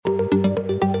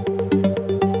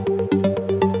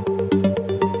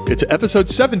It's episode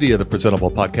 70 of the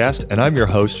Presentable Podcast, and I'm your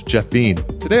host, Jeff Bean.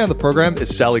 Today on the program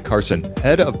is Sally Carson,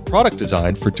 head of product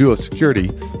design for Duo Security,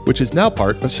 which is now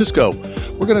part of Cisco.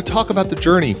 We're going to talk about the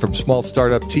journey from small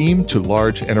startup team to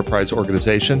large enterprise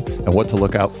organization and what to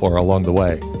look out for along the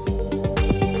way.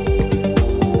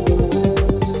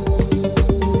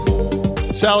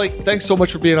 Sally, thanks so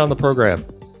much for being on the program.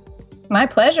 My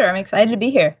pleasure. I'm excited to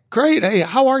be here. Great. Hey,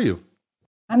 how are you?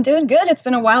 I'm doing good. It's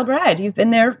been a wild ride. You've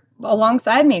been there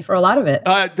alongside me for a lot of it.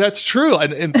 That's true.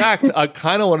 And in fact, I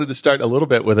kind of wanted to start a little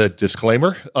bit with a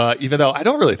disclaimer, even though I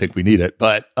don't really think we need it.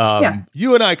 But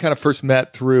You and I kind of first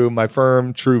met through my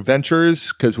firm, True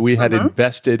Ventures, because we had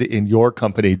invested in your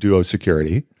company, Duo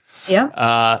Security.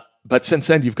 Yeah. But since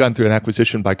then, you've gone through an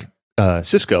acquisition by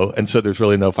Cisco, and so there's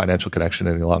really no financial connection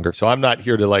any longer. So I'm not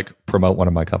here to like promote one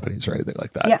of my companies or anything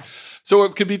like that. Yeah. So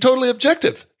it could be totally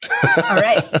objective. All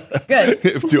right.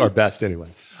 Good. Do our best anyway.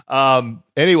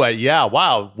 Anyway, yeah,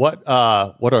 wow. What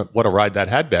a ride that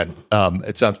had been.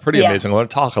 It sounds pretty amazing. I want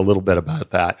to talk a little bit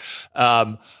about that.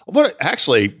 What I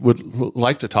actually would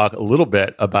like to talk a little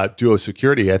bit about Duo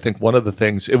Security. I think one of the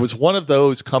things, it was one of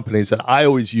those companies that I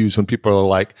always use when people are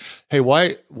like, hey,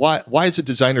 why is a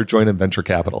designer joining venture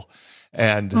capital?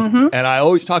 And I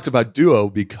always talked about Duo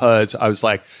because I was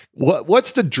like,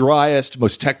 what's the driest,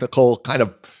 most technical kind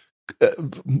of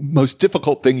most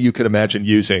difficult thing you could imagine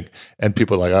using? And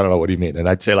people are like, I don't know, what do you mean? And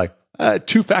I'd say like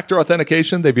two-factor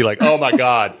authentication. They'd be like, oh my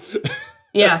God.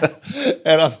 Yeah.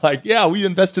 And I'm like, yeah, we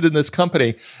invested in this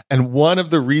company. And one of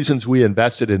the reasons we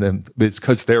invested in them is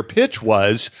because their pitch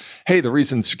was, hey, the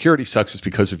reason security sucks is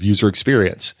because of user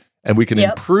experience. And we can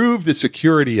improve the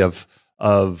security of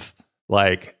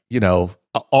like, you know,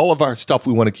 all of our stuff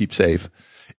we want to keep safe.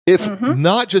 If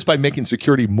not just by making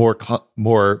security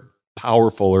more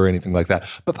powerful or anything like that,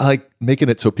 but by like making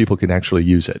it so people can actually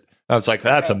use it. I was like,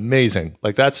 that's amazing.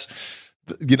 Like that's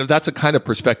a kind of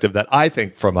perspective that I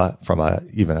think from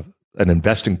even an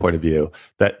investing point of view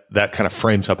that kind of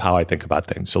frames up how I think about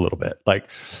things a little bit. Like,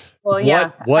 what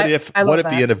if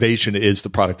the innovation is the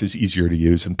product is easier to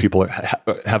use and people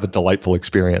have a delightful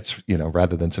experience, you know,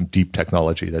 rather than some deep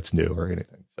technology that's new or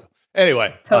anything. So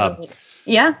anyway, totally.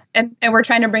 Yeah. And we're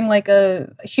trying to bring like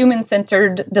a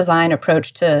human-centered design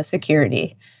approach to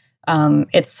security.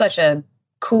 It's such a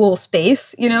cool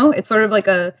space, you know, it's sort of like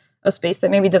a space that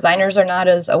maybe designers are not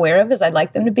as aware of as I'd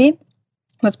like them to be.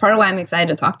 That's part of why I'm excited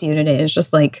to talk to you today, is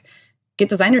just like get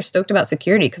designers stoked about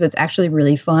security because it's actually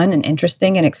really fun and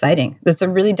interesting and exciting. It's a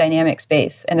really dynamic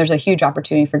space and there's a huge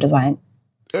opportunity for design.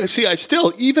 See, I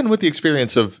still, even with the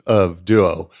experience of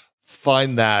Duo,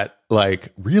 find that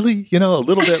like really, you know, a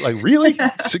little bit like really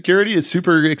security is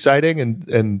super exciting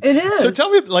and it is. So tell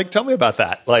me about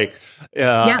that. Like,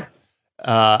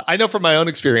 I know from my own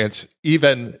experience,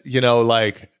 even, you know,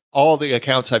 like all the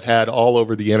accounts I've had all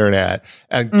over the internet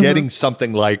and getting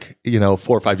something like, you know,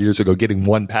 4 or 5 years ago, getting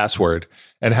one password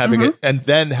and having it, and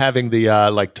then having the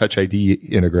like Touch ID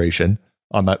integration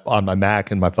on my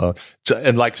Mac and my phone,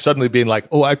 and like suddenly being like,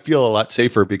 oh, I feel a lot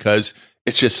safer because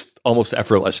it's just almost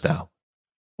effortless now.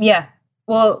 Yeah.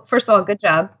 Well, first of all, good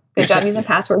job. Good job using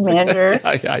Password Manager,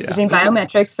 using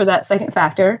biometrics for that second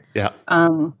factor. Yeah.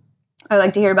 I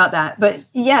like to hear about that. But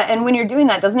yeah, and when you're doing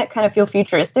that, doesn't it kind of feel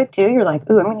futuristic too? You're like,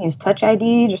 ooh, I'm going to use Touch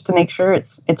ID just to make sure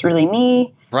it's really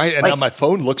me. Right. And like, now my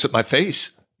phone looks at my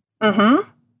face. Mm-hmm.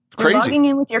 Crazy. You're logging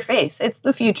in with your face. It's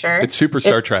the future. It's super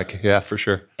Star Trek. Yeah, for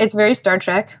sure. It's very Star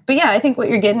Trek. But yeah, I think what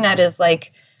you're getting at is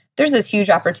like, there's this huge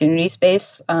opportunity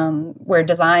space where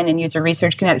design and user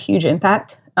research can have huge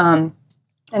impact. And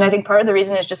I think part of the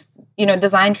reason is just, you know,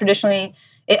 design traditionally,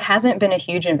 it hasn't been a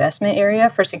huge investment area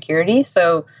for security.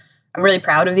 So I'm really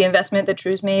proud of the investment that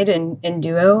True's made in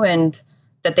Duo and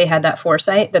that they had that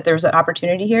foresight, that there's an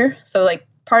opportunity here. So like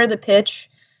part of the pitch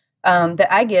that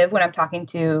I give when I'm talking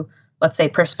to, let's say,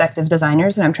 prospective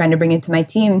designers and I'm trying to bring into my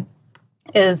team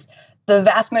is the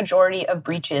vast majority of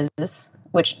breaches,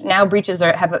 which now breaches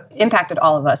have impacted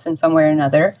all of us in some way or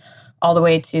another, all the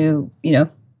way to, you know,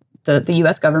 the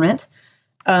U.S. government.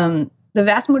 The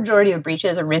vast majority of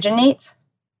breaches originate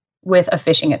with a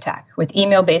phishing attack, with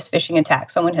email-based phishing attack.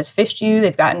 Someone has phished you.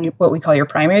 They've gotten what we call your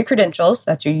primary credentials.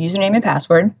 That's your username and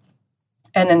password.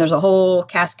 And then there's a whole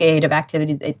cascade of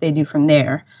activity that they do from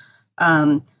there.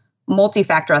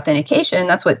 Multi-factor authentication,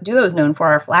 that's what Duo is known for.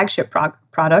 Our flagship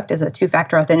product is a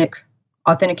two-factor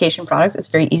authentication product that's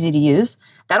very easy to use.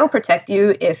 That'll protect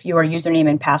you if your username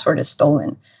and password is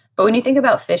stolen. But when you think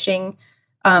about phishing,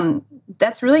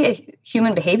 that's really a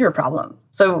human behavior problem.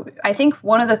 So I think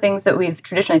one of the things that we've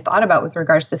traditionally thought about with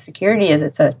regards to security is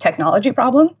it's a technology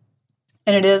problem.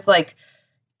 And it is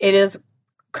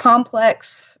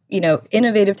complex,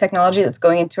 innovative technology that's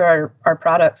going into our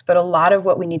products. But a lot of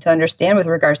what we need to understand with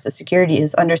regards to security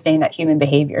is understanding that human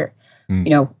behavior.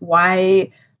 Why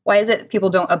is it people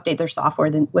don't update their software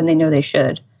when they know they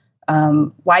should?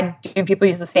 Why do people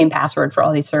use the same password for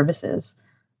all these services?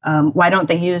 Why don't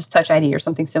they use Touch ID or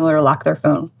something similar to lock their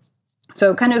phone?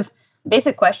 So kind of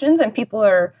basic questions, and people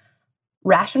are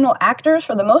rational actors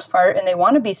for the most part, and they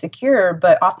want to be secure,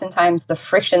 but oftentimes the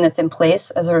friction that's in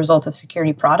place as a result of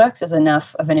security products is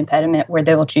enough of an impediment where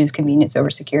they will choose convenience over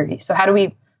security. So how do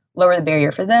we lower the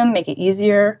barrier for them, make it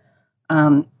easier?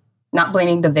 Not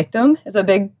blaming the victim is a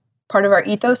big part of our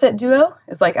ethos at Duo.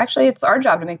 Is like, actually, it's our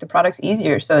job to make the products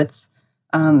easier. So it's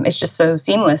just so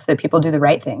seamless that people do the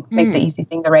right thing, make the easy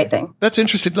thing the right thing. That's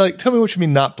interesting. Like, tell me what you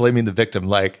mean not blaming the victim.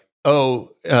 Like,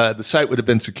 the site would have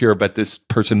been secure, but this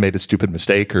person made a stupid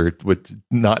mistake or with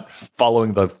not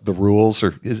following the rules,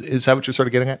 or is that what you're sort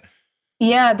of getting at?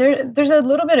 Yeah, there's a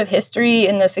little bit of history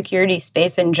in the security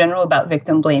space in general about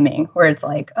victim blaming, where it's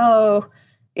like,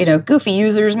 goofy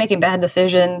users making bad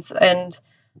decisions, and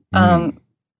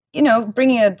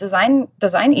bringing a design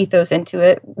ethos into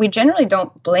it. We generally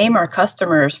don't blame our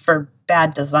customers for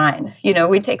bad design.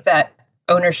 We take that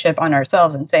ownership on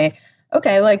ourselves and say,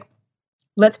 okay, like,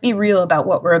 let's be real about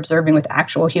what we're observing with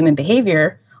actual human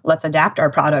behavior. Let's adapt our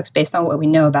products based on what we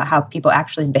know about how people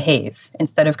actually behave,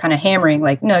 instead of kind of hammering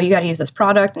like, no, you got to use this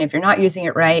product, and if you're not using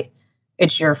it right,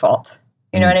 it's your fault.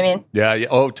 You know what I mean? Yeah.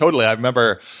 Oh, totally. I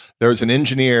remember there was an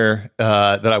engineer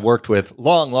that I worked with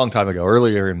long time ago,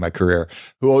 earlier in my career,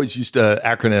 who always used the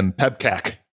acronym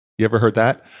PEBCAC. You ever heard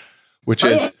that? Which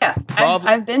is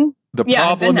I've been. The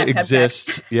problem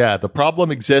exists. Yeah, the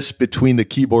problem exists between the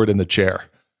keyboard and the chair,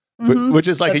 which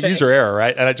is like a user error,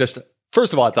 right? And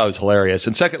first of all, I thought it was hilarious,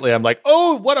 and secondly, I'm like,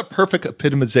 oh, what a perfect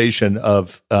epitomization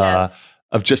of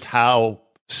just how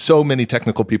so many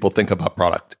technical people think about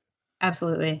product.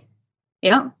 Absolutely.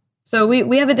 Yeah. So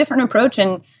we have a different approach,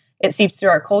 and it seeps through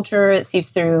our culture. It seeps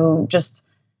through just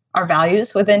our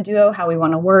values within Duo, how we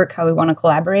want to work, how we want to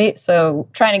collaborate. So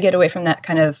trying to get away from that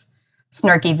kind of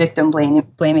snarky victim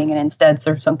blaming and instead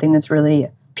serve something that's really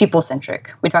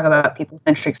people-centric. We talk about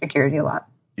people-centric security a lot.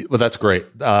 Well, that's great.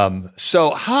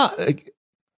 So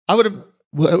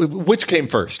which came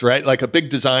first, right? Like a big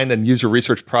design and user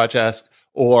research project,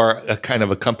 or a kind of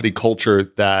a company culture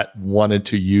that wanted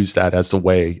to use that as the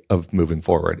way of moving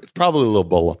forward? It's probably a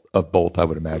little of both, I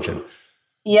would imagine.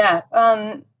 Yeah.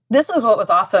 This was what was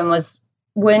awesome was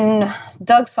when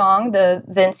Doug Song, the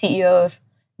then CEO of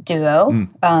Duo,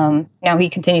 now he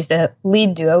continues to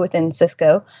lead Duo within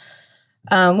Cisco.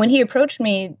 When he approached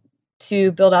me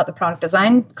to build out the product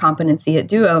design competency at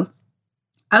Duo,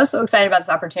 I was so excited about this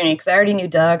opportunity because I already knew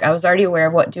Doug. I was already aware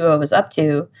of what Duo was up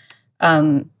to.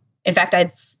 In fact, I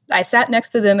sat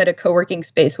next to them at a co-working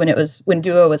space when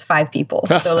Duo was 5 people.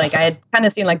 So like I had kind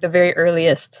of seen like the very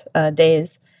earliest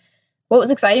days. What was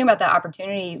exciting about that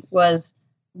opportunity was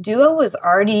Duo was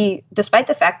already, despite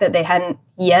the fact that they hadn't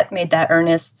yet made that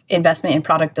earnest investment in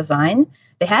product design,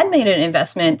 they had made an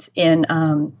investment in,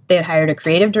 they had hired a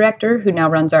creative director who now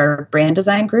runs our brand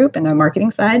design group and the marketing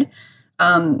side.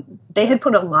 They had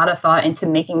put a lot of thought into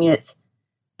making it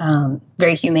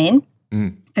very humane.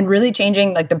 And really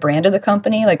changing like the brand of the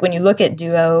company. Like when you look at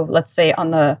Duo, let's say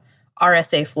on the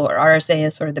RSA floor, RSA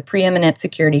is sort of the preeminent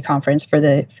security conference for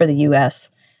the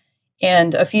US.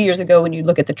 And a few years ago, when you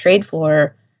look at the trade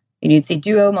floor, you'd see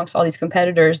Duo amongst all these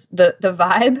competitors. The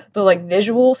vibe, the like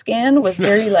visual scan was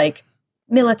very like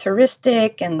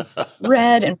militaristic and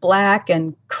red and black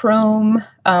and chrome,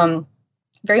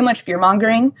 very much fear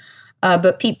mongering.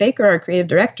 But Pete Baker, our creative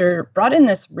director, brought in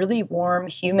this really warm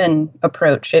human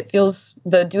approach.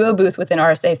 The Duo booth within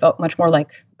RSA felt much more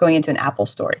like going into an Apple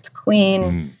store. It's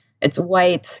clean, it's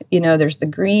white, there's the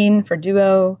green for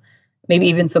Duo, maybe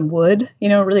even some wood,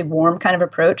 really warm kind of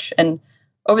approach. And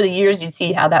over the years, you'd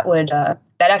see how that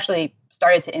actually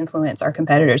started to influence our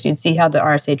competitors. You'd see how the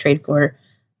RSA trade floor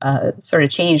sort of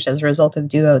changed as a result of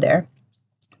Duo there.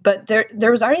 But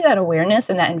there was already that awareness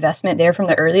and that investment there from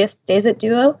the earliest days at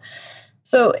Duo.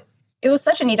 So it was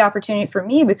such a neat opportunity for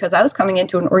me because I was coming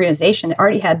into an organization that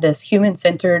already had this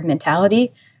human-centered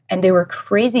mentality, and they were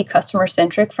crazy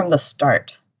customer-centric from the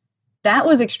start. That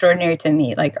was extraordinary to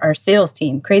me. Like our sales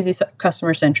team, crazy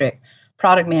customer-centric,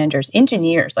 product managers,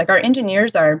 engineers. Like our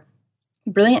engineers are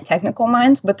brilliant technical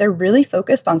minds, but they're really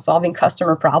focused on solving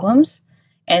customer problems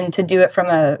and to do it from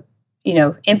a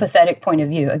empathetic point of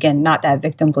view. Again, not that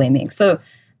victim blaming. So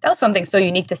that was something so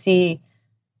unique to see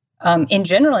in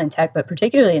general in tech, but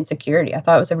particularly in security. I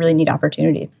thought it was a really neat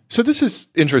opportunity. So this is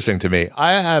interesting to me.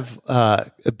 I have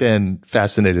been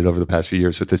fascinated over the past few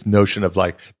years with this notion of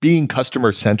like being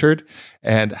customer centered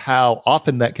and how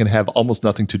often that can have almost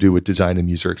nothing to do with design and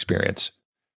user experience,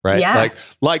 right? Yeah.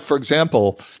 Like for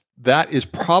example, that is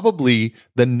probably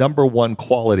the number one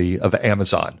quality of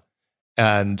Amazon.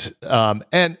 And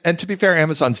to be fair,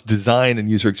 Amazon's design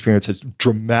and user experience has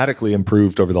dramatically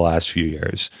improved over the last few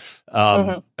years,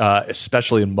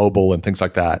 especially in mobile and things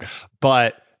like that.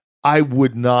 But I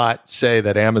would not say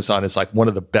that Amazon is like one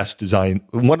of the best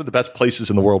places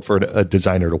in the world for a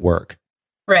designer to work.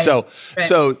 Right. So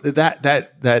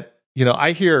that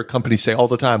I hear companies say all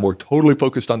the time, we're totally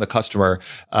focused on the customer.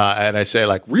 And I say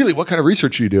like, really, what kind of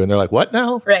research do you do? And they're like, what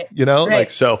now? Right.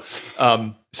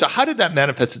 So how did that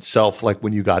manifest itself like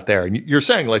when you got there? And you're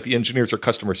saying like the engineers are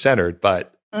customer centered,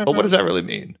 but what does that really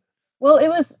mean? Well, it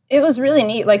was really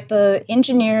neat. Like the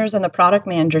engineers and the product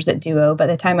managers at Duo, by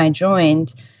the time I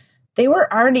joined, they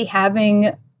were already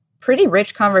having pretty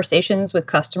rich conversations with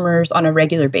customers on a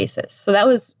regular basis. So that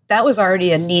was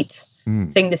already a neat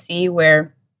thing to see,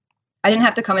 where I didn't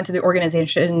have to come into the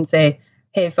organization and say,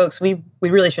 hey, folks, we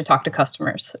really should talk to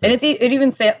customers. And it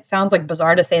even sounds like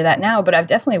bizarre to say that now, but I've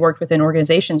definitely worked within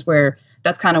organizations where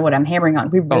that's kind of what I'm hammering on.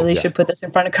 We really should put this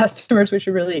in front of customers. We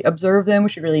should really observe them. We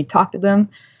should really talk to them.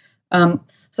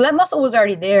 So that muscle was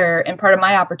already there. And part of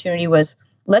my opportunity was,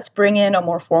 let's bring in a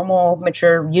more formal,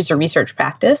 mature user research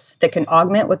practice that can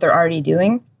augment what they're already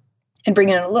doing and bring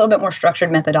in a little bit more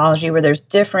structured methodology where there's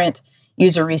different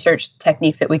user research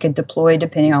techniques that we could deploy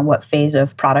depending on what phase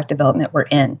of product development we're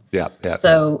in.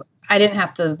 So I didn't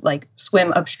have to like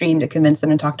swim upstream to convince them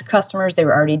to talk to customers. They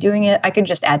were already doing it. I could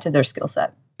just add to their skill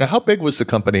set. Now, how big was the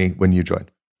company when you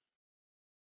joined?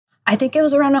 I think it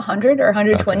was around 100 or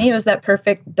 120. Okay. It was that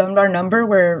perfect Dunbar number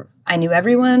where I knew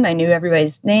everyone. I knew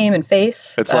everybody's name and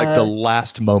face. It's like the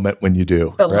last moment when you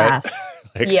do. The last.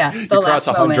 Like you cross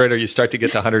 100 moment. Or you start to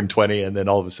get to 120 and then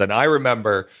all of a sudden, I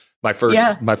remember my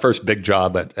first big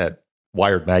job at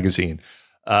Wired magazine.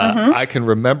 I can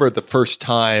remember the first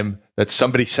time that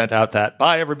somebody sent out that,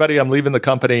 bye everybody, I'm leaving the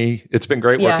company. It's been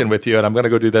great working with you and I'm going to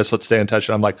go do this. Let's stay in touch.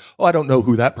 And I'm like, oh, I don't know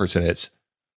who that person is.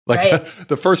 Like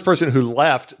the first person who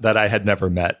left that I had never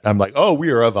met. I'm like, oh, we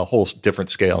are of a whole different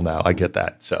scale now. I get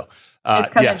that. So it's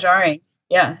kind of jarring.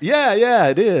 Yeah,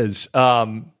 it is.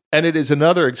 And it is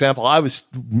another example. I was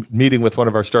meeting with one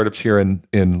of our startups here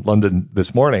in London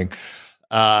this morning.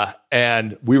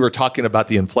 And we were talking about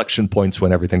the inflection points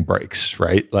when everything breaks,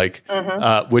 right? Like,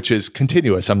 which is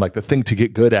continuous. I'm like, the thing to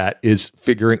get good at is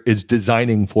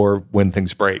designing for when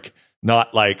things break,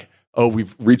 not like, oh,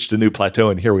 we've reached a new plateau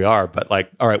and here we are, but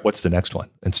like, all right, what's the next one?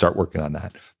 And start working on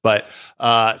that. But,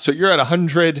 so you're at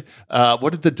 100.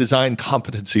 What did the design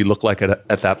competency look like at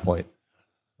that point?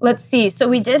 Let's see. So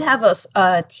we did have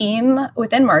a team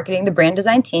within marketing, the brand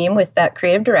design team with that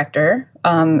creative director.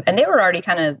 And they were already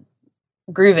kind of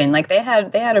grooving. Like they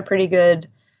had a pretty good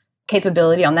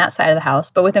capability on that side of the house.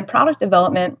 But within product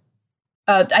development,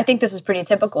 I think this is pretty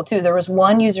typical too. There was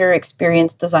one user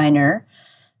experience designer,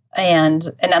 and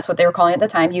that's what they were calling at the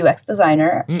time, UX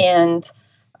designer, and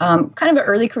kind of an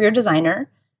early career designer.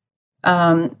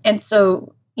 And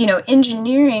so,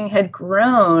 engineering had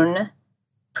grown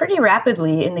pretty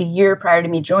rapidly in the year prior to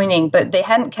me joining, but they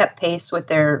hadn't kept pace with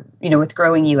their, with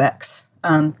growing UX.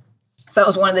 So that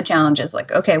was one of the challenges.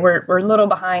 Like, okay, we're a little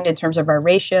behind in terms of our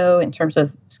ratio, in terms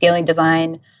of scaling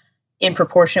design in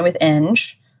proportion with Eng.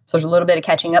 So there's a little bit of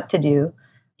catching up to do.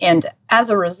 And as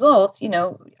a result,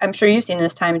 I'm sure you've seen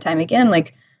this time and time again,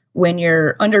 like when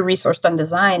you're under-resourced on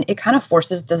design, it kind of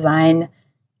forces design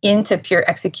into pure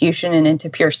execution and into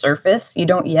pure surface. You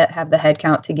don't yet have the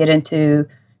headcount to get into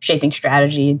shaping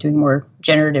strategy and doing more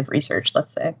generative research,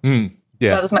 let's say. So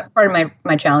that was part of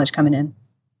my challenge coming in.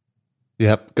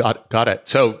 Yep, got it.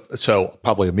 So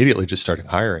probably immediately just starting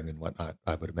hiring and whatnot,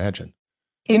 I would imagine.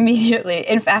 Immediately.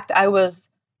 In fact, I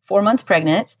was 4 months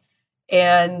pregnant,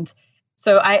 and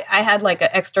so I had like an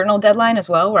external deadline as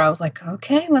well, where I was like,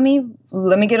 okay, let me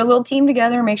get a little team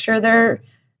together, make sure they're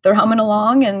humming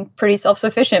along and pretty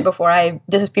self-sufficient before I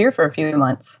disappear for a few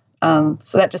months.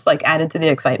 So that just like added to the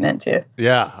excitement too.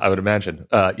 Yeah, I would imagine.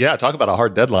 Talk about a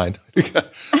hard dedeadline.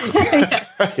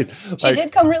 That's right. She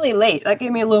did come really late. That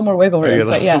gave me a little more wiggle room. A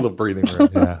little breathing room.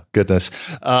 Yeah, goodness.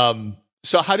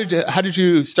 So how did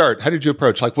you start? How did you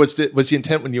approach? Like, was the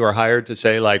intent when you were hired to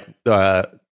say like,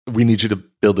 we need you to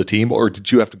build a team, or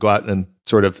did you have to go out and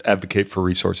sort of advocate for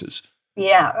resources?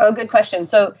 Yeah. Oh, good question.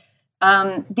 So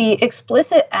the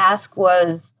explicit ask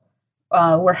was,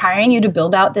 we're hiring you to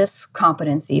build out this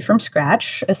competency from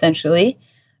scratch, essentially.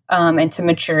 and to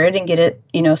mature it and get it,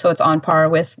 so it's on par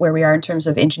with where we are in terms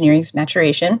of engineering's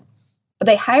maturation. But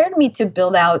they hired me to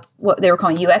build out what they were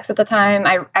calling UX at the time.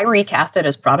 I recast it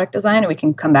as product design, and we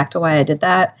can come back to why I did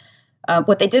that.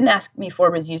 What they didn't ask me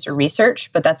for was user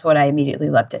research, but that's what I immediately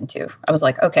leapt into. I was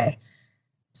like, okay,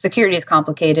 security is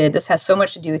complicated. This has so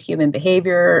much to do with human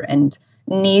behavior and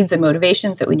needs and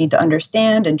motivations that we need to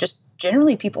understand. And just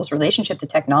generally people's relationship to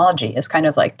technology is kind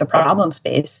of like the problem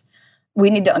space.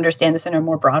 We need to understand this in a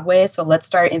more broad way. So let's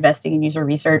start investing in user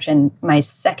research. And my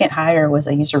second hire was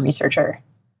a user researcher.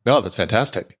 Oh, that's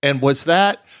fantastic. And what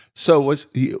I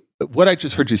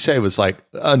just heard you say was like,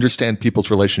 understand people's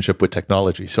relationship with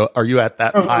technology. So are you at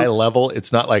that high level?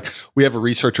 It's not like we have a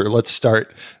researcher, let's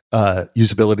start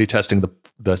usability testing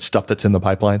the stuff that's in the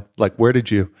pipeline. Like, where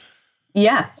did you?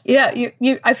 Yeah.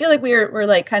 I feel like we're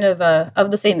like kind of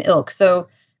the same ilk. So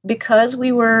because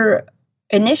we were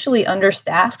initially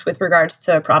understaffed with regards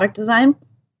to product design,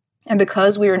 and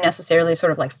because we were necessarily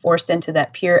sort of like forced into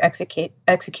that pure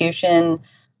execution,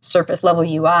 surface level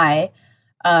UI,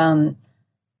 and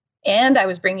I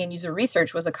was bringing in user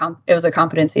research, it was a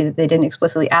competency that they didn't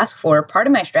explicitly ask for. Part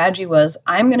of my strategy was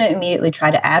I'm going to immediately try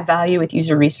to add value with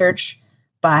user research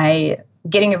by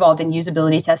getting involved in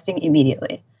usability testing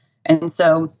immediately. And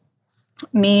so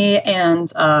me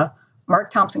and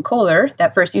Mark Thompson-Kohler,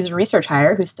 that first user research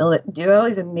hire, who's still at Duo,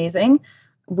 is amazing.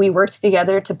 We worked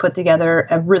together to put together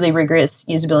a really rigorous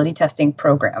usability testing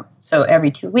program. So every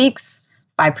 2 weeks,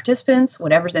 5 participants,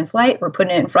 whatever's in flight, we're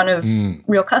putting it in front of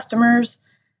real customers.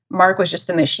 Mark was just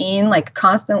a machine, like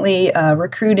constantly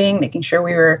recruiting, making sure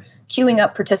we were queuing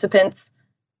up participants,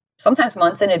 sometimes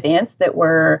months in advance, that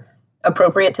were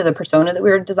appropriate to the persona that we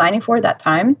were designing for at that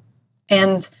time.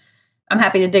 And I'm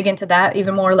happy to dig into that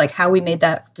even more, like how we made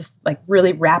that just like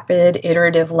really rapid,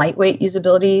 iterative, lightweight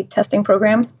usability testing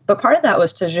program. But part of that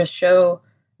was to just show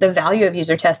the value of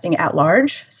user testing at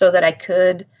large so that I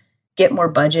could get more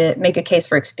budget, make a case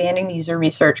for expanding the user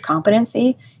research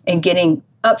competency and getting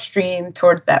upstream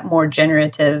towards that more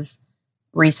generative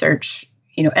research,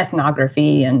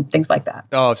 ethnography and things like that.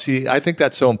 Oh, see, I think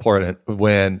that's so important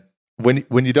when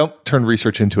you don't turn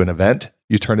research into an event,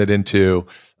 you turn it into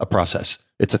a process.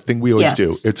 It's a thing we always do.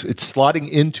 It's slotting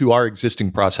into our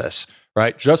existing process,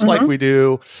 right? Just like we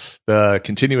do the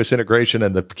continuous integration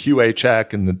and the QA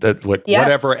check and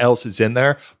whatever else is in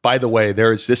there. By the way,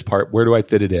 there is this part. Where do I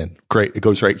fit it in? Great. It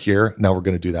goes right here. Now we're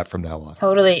going to do that from now on.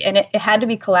 Totally. And it had to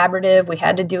be collaborative. We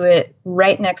had to do it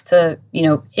right next to,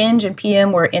 Eng and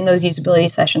PM were in those usability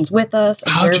sessions with us,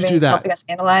 observing, how'd you do that? Helping us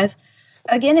analyze.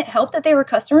 Again, it helped that they were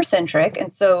customer centric.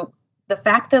 And so the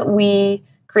fact that we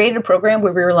created a program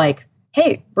where we were like,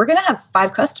 hey, we're going to have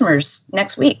 5 customers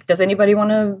next week. Does anybody want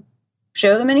to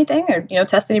show them anything or,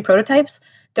 test any prototypes?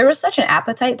 There was such an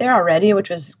appetite there already, which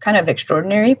was kind of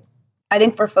extraordinary. I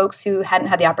think for folks who hadn't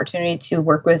had the opportunity to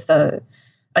work with a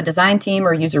design team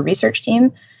or user research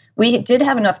team, we did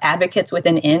have enough advocates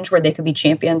within Eng where they could be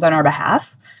champions on our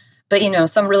behalf. But,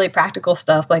 some really practical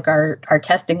stuff like our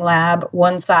testing lab,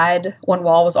 one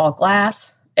wall was all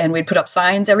glass, and we'd put up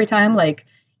signs every time like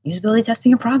usability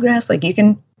testing in progress. Like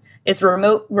it's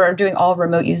remote. We're doing all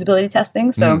remote usability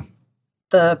testing. So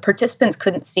the participants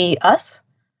couldn't see us,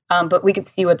 but we could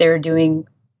see what they were doing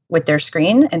with their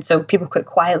screen. And so people could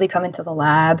quietly come into the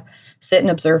lab, sit and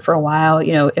observe for a while.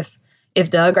 If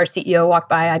Doug, our CEO, walked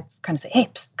by, I'd kind of say, hey,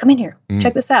 psst, come in here,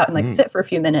 check this out, and sit for a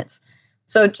few minutes.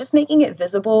 So just making it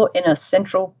visible in a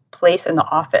central place in the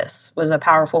office was a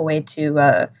powerful way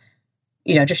to,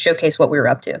 just showcase what we were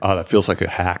up to. Oh, that feels like a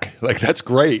hack. Like, that's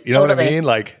great. You know what I mean?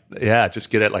 Like, yeah,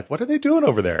 just get it. Like, what are they doing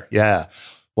over there? Yeah.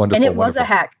 Wonderful. And it was a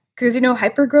hack because,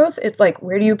 hypergrowth, it's like,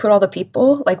 where do you put all the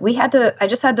people? Like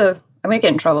I'm going to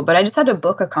get in trouble, but I just had to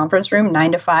book a conference room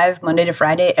 9 to 5, Monday to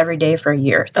Friday, every day for a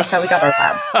year. That's how we got our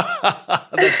lab.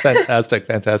 That's fantastic.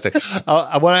 Fantastic.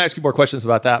 I want to ask you more questions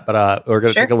about that, but we're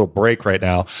going to take a little break right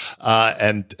now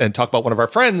and talk about one of our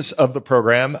friends of the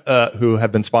program who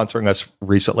have been sponsoring us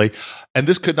recently. And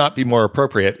this could not be more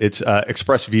appropriate. It's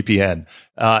ExpressVPN.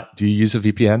 Do you use a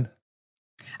VPN?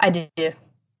 I do.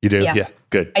 You do? Yeah.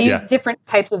 Good. I use different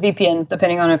types of VPNs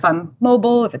depending on if I'm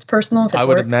mobile, if it's personal, if it's I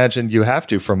would imagine you have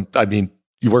to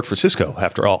you work for Cisco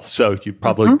after all, so you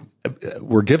probably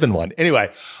were given one.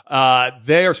 Anyway,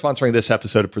 they are sponsoring this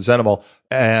episode of Presentable,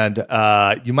 and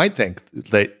you might think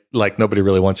that like nobody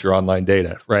really wants your online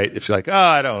data, right? If you're like,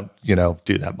 I don't,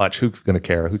 do that much. Who's going to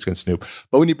care? Who's going to snoop?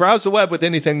 But when you browse the web with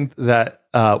anything that,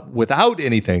 without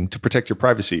anything to protect your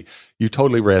privacy, you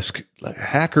totally risk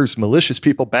hackers, malicious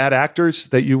people, bad actors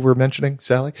that you were mentioning,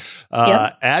 Sally,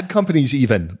 ad companies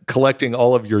even collecting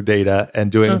all of your data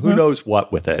and doing who knows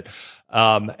what with it.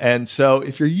 And so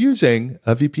if you're using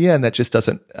a VPN, that just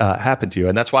doesn't happen to you.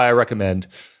 And that's why I recommend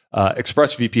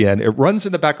ExpressVPN. It runs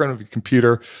in the background of your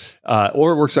computer,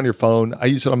 or it works on your phone. I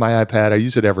use it on my iPad. I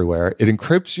use it everywhere. It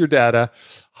encrypts your data,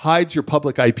 hides your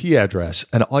public IP address,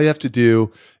 and all you have to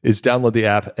do is download the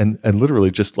app and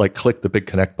literally just like click the big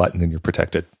connect button and you're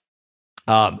protected.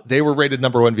 They were rated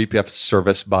 #1 VPN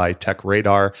service by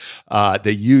TechRadar.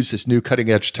 They use this new cutting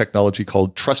edge technology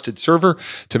called Trusted Server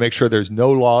to make sure there's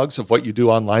no logs of what you do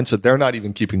online. So they're not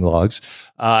even keeping logs.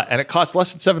 And it costs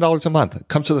less than $7 a month. It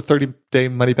comes with a 30-day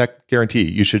money back guarantee.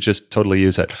 You should just totally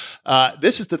use it.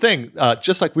 This is the thing,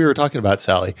 just like we were talking about,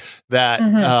 Sally, that,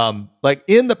 like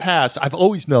in the past, I've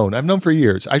known for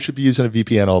years, I should be using a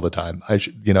VPN all the time. I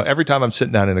should, every time I'm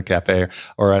sitting down in a cafe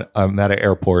or I'm at an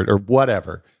airport or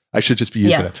whatever, I should just be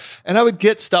using it. And I would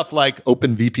get stuff like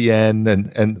OpenVPN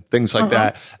and things like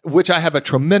that, which I have a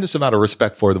tremendous amount of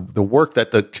respect for. The work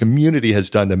that the community has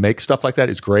done to make stuff like that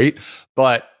is great.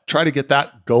 But try to get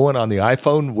that going on the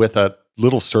iPhone with a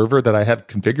little server that I have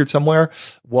configured somewhere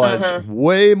was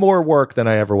way more work than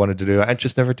I ever wanted to do. I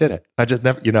just never did it. I just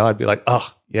never, I'd be like,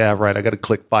 oh, yeah, right. I got to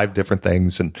click 5 different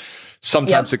things. And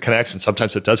sometimes it connects and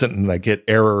sometimes it doesn't. And I get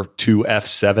error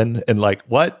 2F7 and like,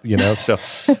 what? So,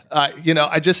 I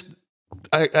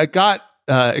got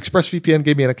ExpressVPN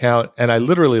gave me an account and I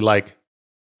literally like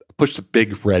pushed the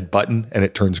big red button and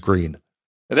it turns green.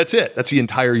 And that's it. That's the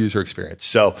entire user experience.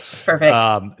 So it's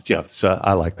perfect. So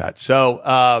I like that.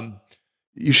 So,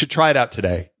 you should try it out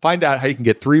today. Find out how you can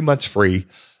get 3 months free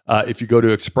if you go to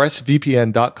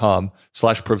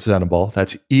expressvpn.com/presentable.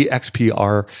 That's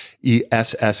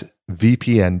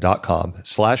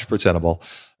expressvpn.com/presentable.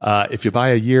 If you buy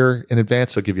a year in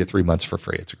advance, they'll give you 3 months for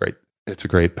free. It's a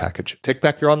great package. Take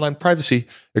back your online privacy,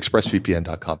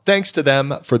 expressvpn.com. Thanks to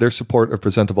them for their support of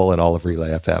Presentable and all of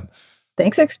Relay FM.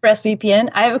 Thanks, ExpressVPN.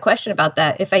 I have a question about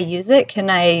that. If I use it, can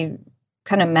I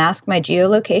kind of mask my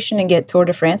geolocation and get Tour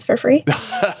de France for free?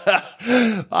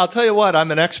 I'll tell you what,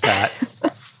 I'm an expat.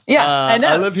 I know.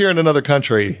 I live here in another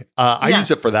country. I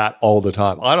use it for that all the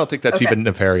time. I don't think that's even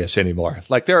nefarious anymore.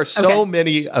 Like there are so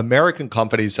many American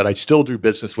companies that I still do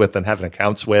business with and have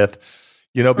accounts with,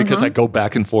 because I go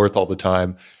back and forth all the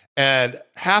time. And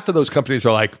half of those companies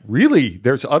are like, really?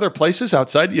 There's other places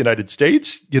outside the United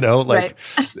States,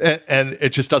 and it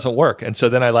just doesn't work. And so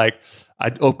then I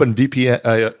open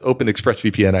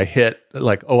ExpressVPN. I hit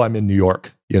like, oh, I'm in New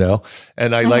York,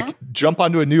 and I jump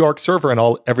onto a New York server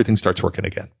and everything starts working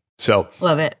again. So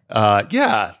love it. I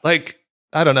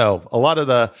don't know. A lot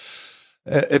of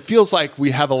it feels like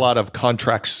we have a lot of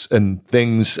contracts and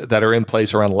things that are in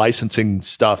place around licensing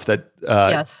stuff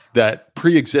that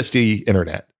pre-exist the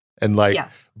internet. And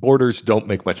borders don't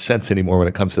make much sense anymore when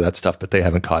it comes to that stuff, but they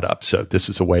haven't caught up. So this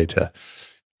is a way to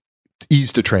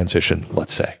ease the transition,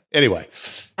 let's say. Anyway.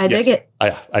 I dig it.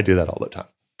 I do that all the time.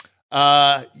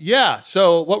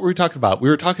 So what were we talking about? We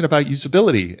were talking about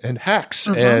usability and hacks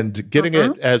and getting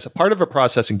it as a part of a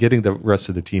process and getting the rest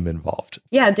of the team involved.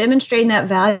 Yeah, demonstrating that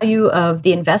value of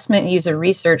the investment in user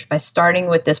research by starting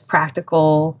with this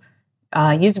practical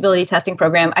usability testing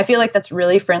program. I feel like that's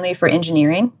really friendly for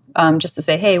engineering. Just to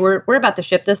say, hey, we're about to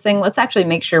ship this thing. Let's actually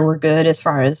make sure we're good as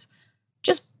far as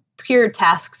just pure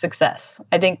task success.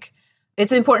 I think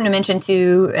it's important to mention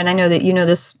too, and I know that you know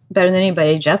this better than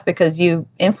anybody, Jeff, because you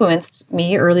influenced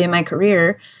me early in my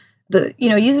career.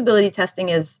 Usability testing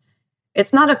it's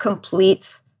not a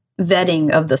complete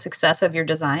vetting of the success of your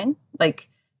design. Like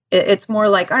it's more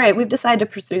like, all right, we've decided to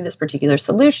pursue this particular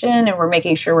solution and we're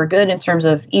making sure we're good in terms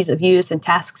of ease of use and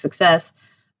task success.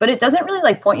 But it doesn't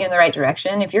really point you in the right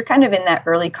direction. If you're kind of in that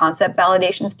early concept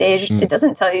validation stage, it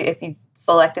doesn't tell you if you've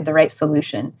selected the right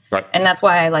solution. Right. And that's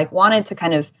why I wanted to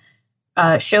kind of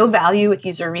show value with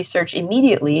user research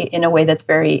immediately in a way that's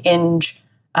very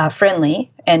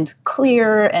friendly and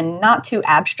clear and not too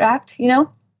abstract,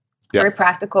 very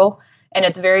practical. And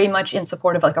it's very much in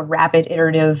support of a rapid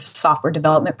iterative software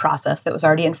development process that was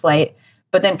already in flight.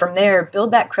 But then from there,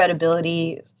 build that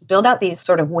credibility, build out these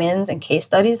sort of wins and case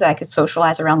studies that I could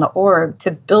socialize around the org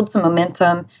to build some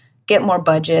momentum, get more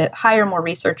budget, hire more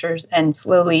researchers, and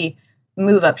slowly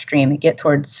move upstream and get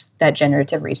towards that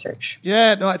generative research.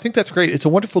 Yeah, no, I think that's great. It's a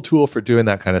wonderful tool for doing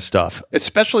that kind of stuff,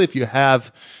 especially if you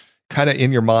have kind of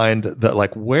in your mind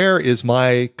that where is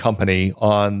my company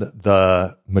on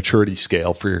the maturity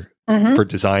scale for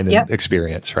design and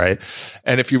experience, right?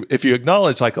 And if you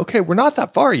acknowledge okay, we're not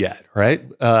that far yet, right?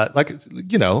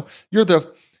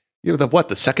 You're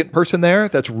the second person there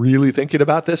that's really thinking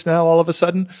about this now all of a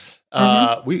sudden.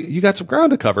 You got some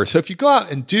ground to cover. So if you go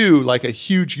out and do a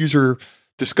huge user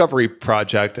discovery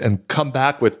project and come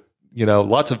back with,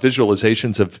 lots of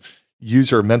visualizations of,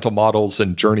 user mental models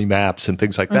and journey maps and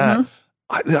things like that.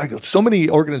 So many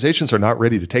organizations are not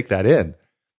ready to take that in.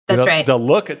 That's right. They'll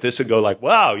look at this and go like,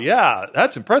 wow, yeah,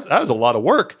 that's impressive. That was a lot of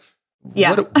work.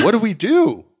 Yeah. What do we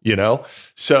do?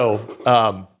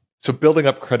 So building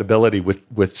up credibility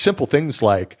with simple things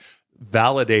like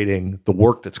validating the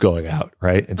work that's going out,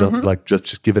 right? And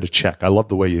just give it a check. I love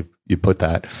the way you put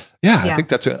that. Yeah, I think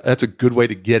that's a good way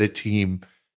to get a team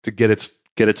to get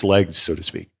its legs, so to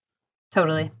speak.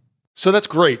 Totally. So that's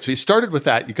great. So you started with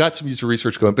that. You got some user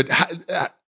research going, but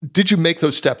did you make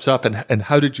those steps up, and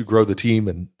how did you grow the team,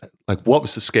 and like what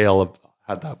was the scale of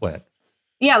how that went?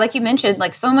 Yeah, like you mentioned,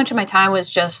 like so much of my time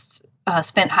was just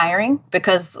spent hiring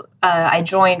because I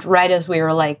joined right as we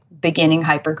were like beginning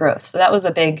hypergrowth. So that was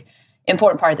a big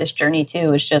important part of this journey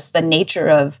too, is just the nature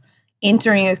of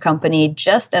entering a company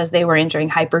just as they were entering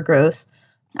hypergrowth.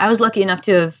 I was lucky enough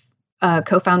to have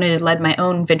co-founded and led my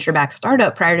own venture-backed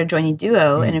startup prior to joining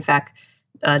Duo. And in fact,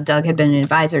 Doug had been an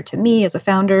advisor to me as a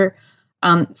founder.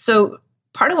 So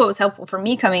part of what was helpful for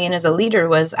me coming in as a leader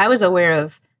was I was aware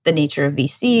of the nature of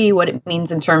VC, what it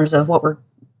means in terms of what we're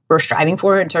striving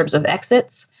for in terms of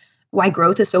exits, why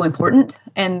growth is so important.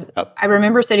 And I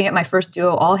remember sitting at my first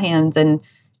Duo all hands and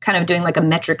kind of doing like a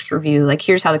metrics review, like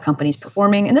here's how the company's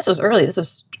performing. And this was early, this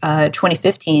was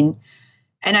 2015.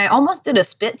 And I almost did a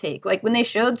spit take, like when they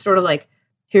showed sort of like,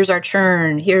 here's our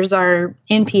churn, here's our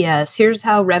NPS, here's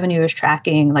how revenue is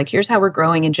tracking, like here's how we're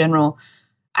growing in general.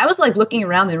 I was like looking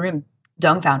around the room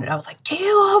dumbfounded. I was like, do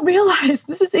you all realize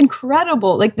this is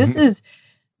incredible? Like this is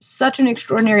such an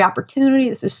extraordinary opportunity.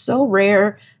 This is so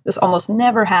rare. This almost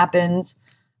never happens.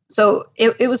 So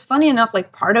it was funny enough,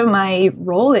 like part of my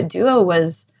role at Duo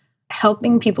was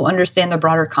helping people understand the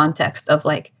broader context of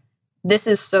like, this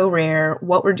is so rare.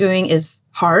 What we're doing is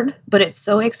hard, but it's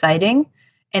so exciting.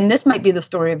 And this might be the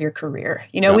story of your career.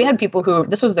 We had people who,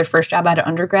 this was their first job out of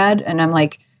undergrad. And I'm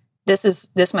like,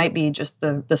 this might be just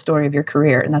the story of your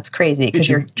career. And that's crazy because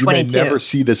you're 22. You may never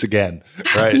see this again,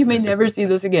 right? You may never see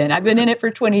this again. I've been in it for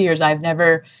 20 years. I've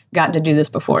never gotten to do this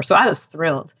before. So I was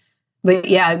thrilled. But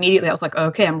yeah, immediately I was like,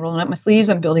 okay, I'm rolling up my sleeves.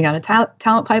 I'm building out a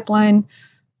talent pipeline,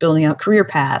 building out career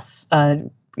paths.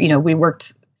 We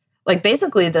worked like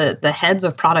basically the heads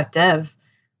of product dev.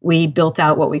 We built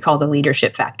out what we call the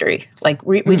leadership factory. Like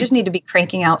we just need to be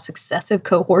cranking out successive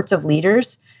cohorts of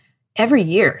leaders every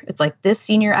year. It's like this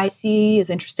senior IC is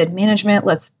interested in management.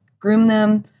 Let's groom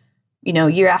them.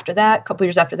 Year after that, a couple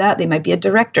years after that, they might be a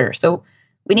director. So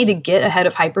we need to get ahead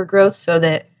of hypergrowth so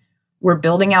that we're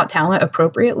building out talent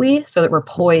appropriately so that we're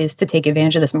poised to take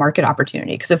advantage of this market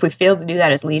opportunity. Because if we failed to do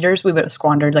that as leaders, we would have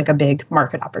squandered like a big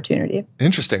market opportunity.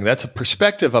 Interesting. That's a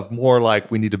perspective of more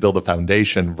like we need to build a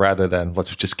foundation rather than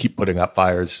let's just keep putting out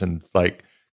fires and like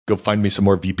go find me some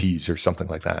more VPs or something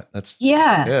like that.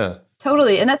 Yeah.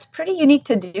 Totally. And that's pretty unique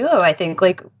to Duo, I think.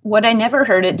 Like what I never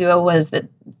heard at Duo was that,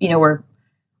 we're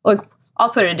like,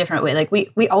 I'll put it a different way. Like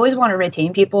we always want to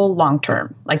retain people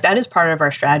long-term. Like that is part of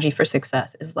our strategy for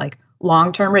success is like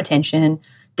long-term retention,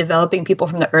 developing people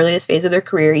from the earliest phase of their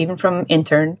career, even from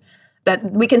intern. That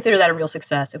we consider that a real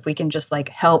success if we can just like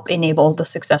help enable the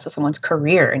success of someone's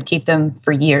career and keep them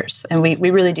for years. And we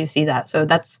really do see that. So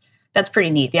that's pretty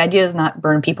neat. The idea is not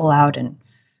burn people out and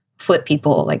flip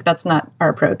people. Like that's not our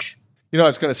approach. I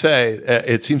was going to say,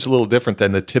 it seems a little different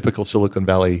than the typical Silicon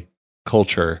Valley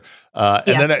culture. And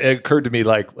then it occurred to me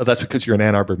like, well, that's because you're in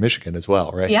Ann Arbor, Michigan as well,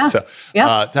 right? Yeah. So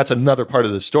that's another part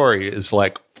of the story is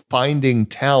like finding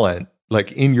talent,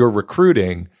 like in your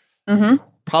recruiting,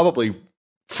 probably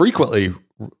frequently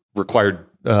required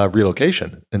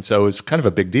relocation. And so it's kind of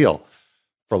a big deal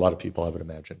for a lot of people, I would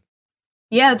imagine.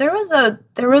 Yeah, there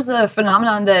was a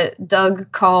phenomenon that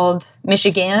Doug called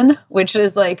Michigan, which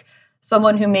is like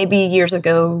someone who maybe years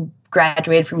ago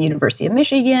graduated from University of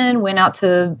Michigan, went out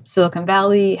to Silicon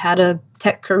Valley, had a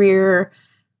tech career,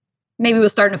 maybe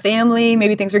was starting a family,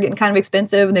 maybe things were getting kind of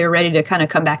expensive and they were ready to kind of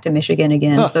come back to Michigan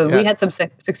again. We had some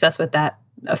success with that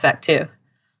effect too.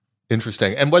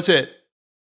 Interesting. And was it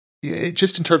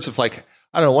just in terms of like,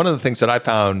 I don't know, one of the things that I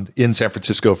found in San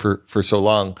Francisco for so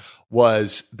long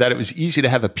was that it was easy to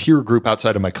have a peer group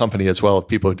outside of my company as well. Of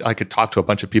people, I could talk to a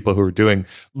bunch of people who were doing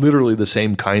literally the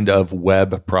same kind of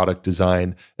web product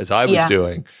design as I was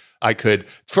doing. I could,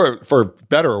 for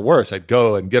better or worse, I'd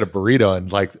go and get a burrito and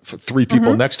like three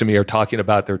people next to me are talking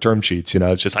about their term sheets.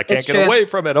 It's just, I can't get away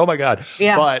from it. Oh my God.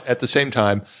 Yeah. But at the same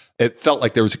time, it felt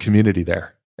like there was a community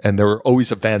there and there were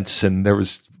always events and there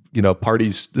was,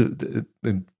 parties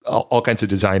and all kinds of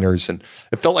designers. And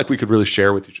it felt like we could really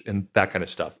share with each and that kind of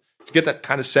stuff. Did you get that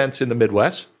kind of sense in the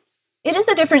Midwest? It is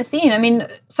a different scene. I mean,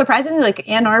 surprisingly, like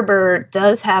Ann Arbor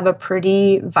does have a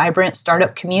pretty vibrant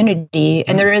startup community,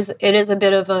 and it is a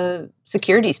bit of a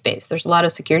security space. There's a lot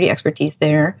of security expertise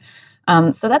there.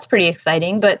 So that's pretty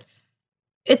exciting, but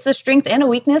it's a strength and a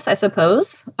weakness, I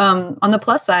suppose. On the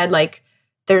plus side, like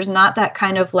there's not that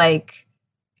kind of like,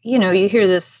 you hear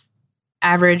this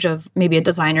average of maybe a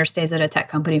designer stays at a tech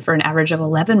company for an average of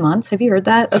 11 months. Have you heard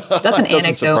that? That's an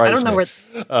anecdote. I don't know where.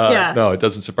 No, it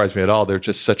doesn't surprise me at all. They're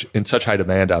just in such high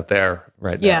demand out there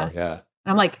right now. Yeah.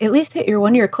 I'm like, at least hit your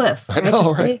 1 year cliff. Right? I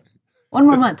know, right? One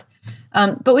more month.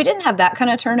 But we didn't have that kind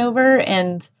of turnover.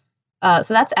 And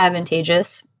so that's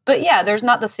advantageous. But yeah, there's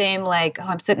not the same like,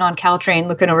 I'm sitting on Caltrain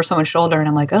looking over someone's shoulder and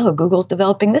I'm like, oh, Google's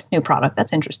developing this new product.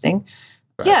 That's interesting.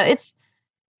 Right. Yeah,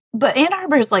 but Ann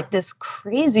Arbor is like this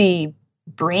crazy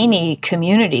brainy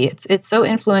community. It's so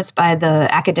influenced by the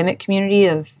academic community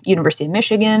of University of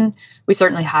Michigan. We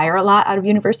certainly hire a lot out of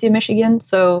University of Michigan.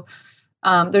 So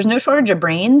there's no shortage of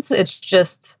brains. It's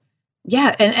just,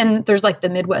 yeah. And there's like the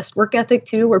Midwest work ethic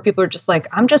too, where people are just like,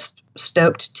 I'm just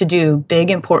stoked to do big,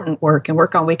 important work and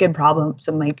work on wicked problems.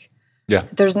 And like,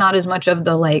 there's not as much of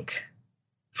the like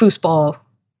foosball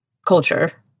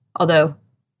culture, although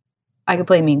I could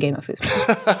play a mean game of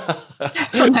foosball.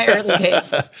 From my early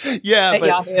days. Yeah,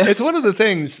 but it's one of the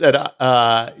things that,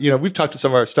 we've talked to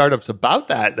some of our startups about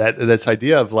that's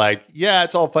idea of like, yeah,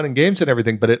 it's all fun and games and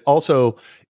everything, but it also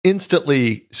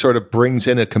instantly sort of brings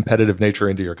in a competitive nature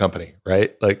into your company,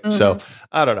 right? Like, so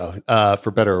I don't know,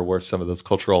 for better or worse, some of those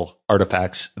cultural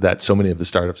artifacts that so many of the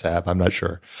startups have, I'm not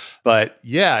sure. But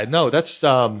yeah, no, that's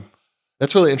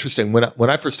really interesting. When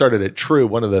I first started at True,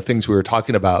 one of the things we were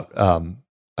talking about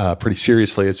pretty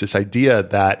seriously is this idea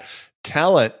that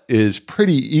talent is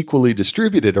pretty equally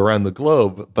distributed around the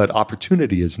globe, but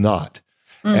opportunity is not.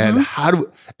 And I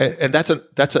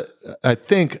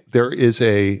think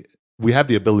we have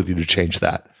the ability to change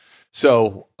that.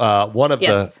 So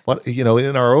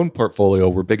in our own portfolio,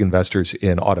 we're big investors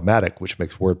in Automatic, which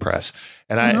makes WordPress.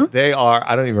 And they are,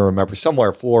 I don't even remember,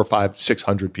 somewhere 400, 500,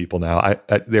 600 people now.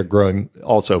 They're growing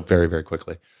also very, very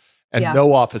quickly. And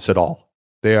no office at all.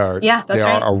 They are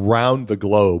around the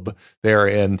globe. They're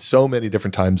in so many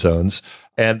different time zones.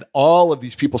 And all of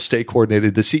these people stay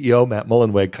coordinated. The CEO, Matt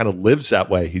Mullenweg, kind of lives that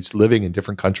way. He's living in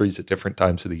different countries at different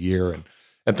times of the year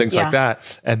and things like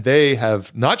that. And they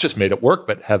have not just made it work,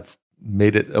 but have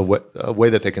made it a way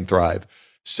that they can thrive.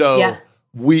 So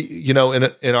we, in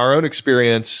our own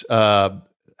experience,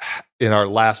 in our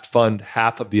last fund,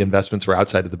 half of the investments were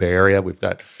outside of the Bay Area.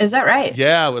 Is that right?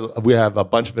 Yeah, we have a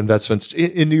bunch of investments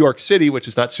in New York City, which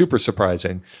is not super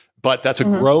surprising, but that's a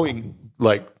growing,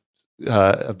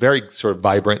 a very sort of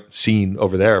vibrant scene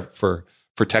over there for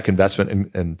tech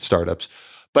investment and startups.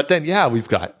 But then, we've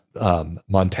got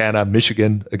Montana,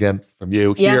 Michigan, again from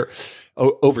you here.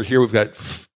 Over here, we've got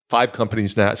 5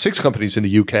 companies now, 6 companies in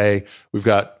the UK. We've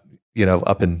got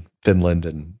up in Finland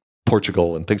and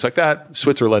Portugal and things like that,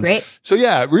 Switzerland. Great. So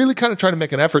really kind of trying to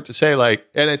make an effort to say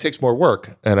and it takes more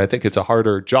work. And I think it's a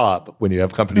harder job when you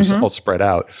have companies all spread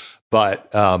out. But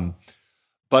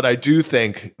I do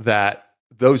think that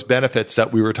those benefits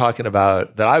that we were talking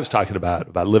about, that I was talking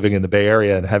about living in the Bay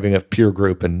Area and having a peer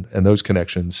group and those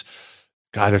connections,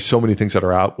 God, there's so many things that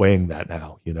are outweighing that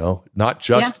now, not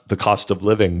just the cost of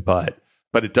living, but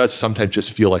it does sometimes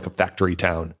just feel like a factory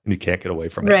town and you can't get away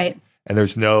from it. Right. And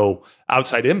there's no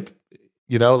outside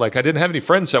I didn't have any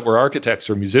friends that were architects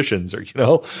or musicians or,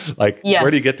 where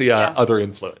do you get the other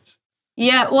influence?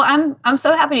 Yeah. Well, I'm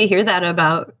so happy to hear that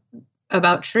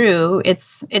about True.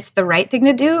 It's the right thing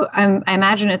to do. I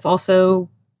imagine it's also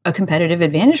a competitive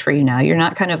advantage for you now. You're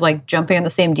not kind of like jumping on the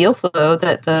same deal flow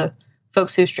that the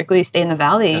folks who strictly stay in the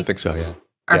Valley I think so, yeah.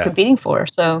 are competing for.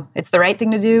 So it's the right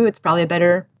thing to do. It's probably a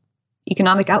better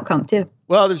economic outcome too.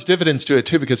 Well, there's dividends to it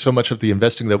too, because so much of the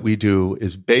investing that we do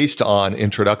is based on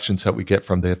introductions that we get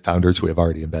from the founders we have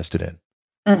already invested in.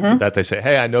 That they say,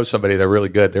 hey, I know somebody, they're really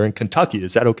good. They're in Kentucky.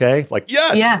 Is that okay? Like,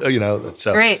 yes. Yeah.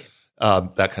 So great.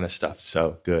 That kind of stuff.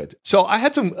 So good. So I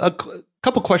had a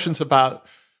couple questions about,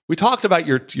 we talked about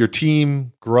your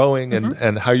team growing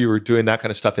and how you were doing that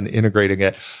kind of stuff and integrating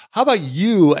it. How about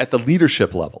you at the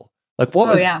leadership level? Like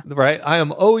right? I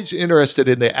am always interested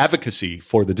in the advocacy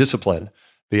for the discipline,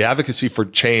 the advocacy for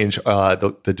change,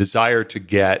 the desire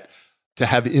to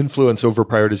have influence over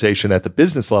prioritization at the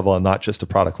business level and not just a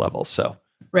product level. So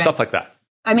stuff like that.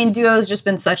 I mean, Duo has just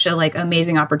been such a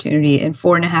amazing opportunity. In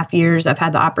 4.5 years, I've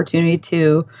had the opportunity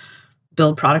to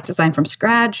build product design from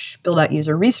scratch, build out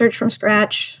user research from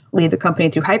scratch, lead the company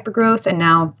through hypergrowth, and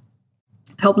now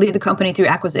help lead the company through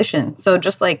acquisition. So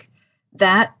just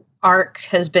that arc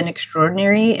has been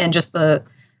extraordinary, and just the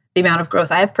the amount of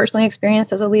growth I've personally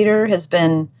experienced as a leader has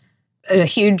been a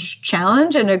huge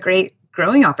challenge and a great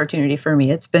growing opportunity for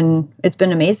me. It's been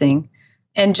amazing.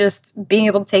 And just being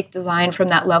able to take design from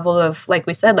that level of, like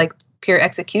we said, like pure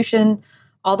execution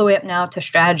all the way up now to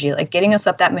strategy, like getting us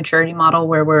up that maturity model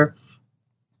where we're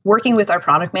working with our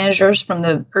product managers from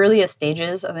the earliest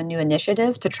stages of a new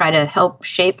initiative to try to help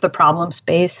shape the problem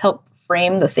space, help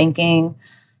frame the thinking,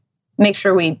 make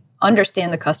sure we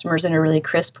understand the customers in a really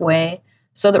crisp way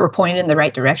so that we're pointed in the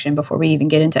right direction before we even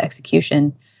get into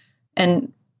execution.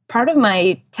 And part of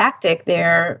my tactic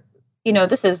there,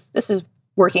 this is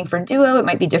working for Duo. It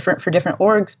might be different for different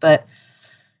orgs, but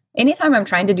anytime I'm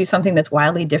trying to do something that's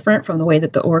wildly different from the way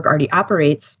that the org already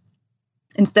operates,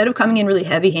 instead of coming in really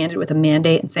heavy-handed with a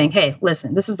mandate and saying, hey,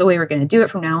 listen, this is the way we're going to do it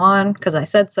from now on because I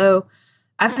said so,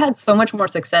 I've had so much more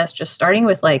success just starting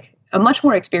with like a much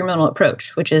more experimental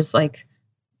approach, which is like,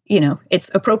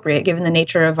 it's appropriate given the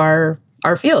nature of our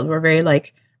field. We're very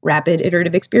like rapid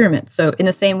iterative experiments. So in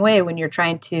the same way, when you're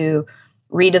trying to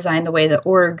redesign the way the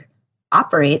org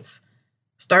operates,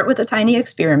 start with a tiny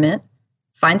experiment,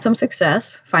 find some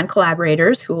success, find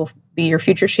collaborators who will be your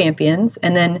future champions,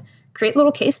 and then create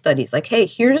little case studies like, hey,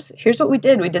 here's what we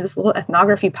did. We did this little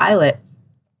ethnography pilot.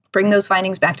 Bring those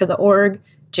findings back to the org,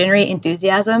 generate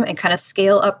enthusiasm, and kind of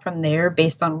scale up from there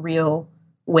based on real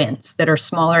wins that are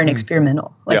smaller and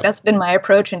experimental. That's been my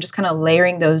approach, and just kind of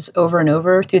layering those over and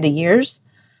over through the years.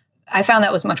 I found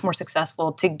that was much more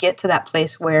successful to get to that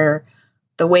place where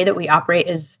the way that we operate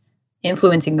is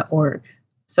influencing the org.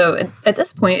 So at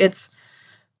this point, it's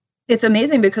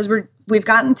amazing because we've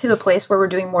gotten to the place where we're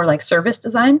doing more like service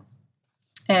design,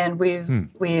 and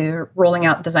we're rolling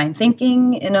out design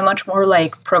thinking in a much more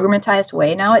like programmatized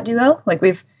way now at Duo. Like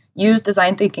we've used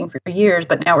design thinking for years,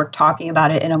 but now we're talking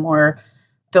about it in a more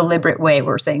deliberate way.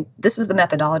 Where we're saying, this is the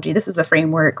methodology, this is the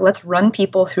framework. Let's run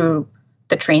people through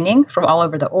the training from all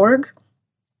over the org.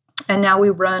 And now we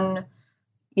run,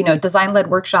 design-led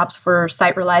workshops for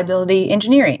site reliability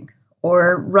engineering,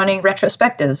 or running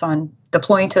retrospectives on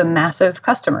deploying to a massive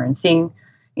customer and seeing,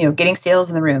 getting sales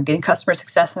in the room, getting customer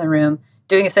success in the room,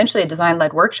 doing essentially a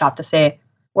design-led workshop to say,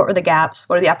 what were the gaps?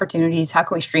 What are the opportunities? How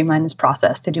can we streamline this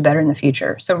process to do better in the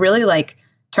future? So really like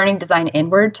turning design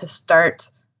inward to start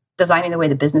designing the way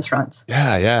the business runs.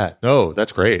 Yeah. No,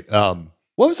 that's great. What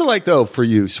was it like though for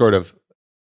you sort of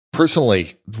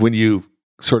personally when you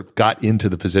sort of got into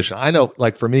the position? I know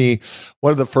like for me,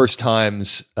 one of the first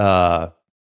times that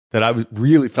I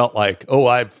really felt like,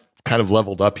 I've kind of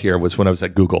leveled up here was when I was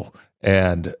at Google.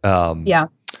 And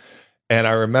and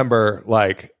I remember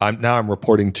like I'm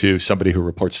reporting to somebody who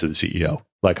reports to the CEO.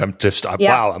 Like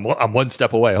wow, I'm one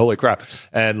step away. Holy crap.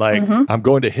 And like I'm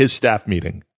going to his staff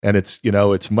meeting, and it's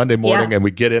Monday morning and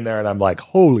we get in there and I'm like,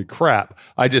 holy crap.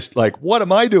 I just like, what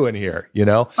am I doing here?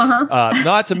 Not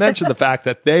to mention the fact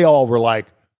that they all were like,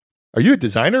 are you a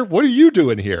designer? What are you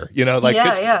doing here?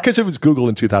 Because it was Google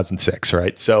in 2006,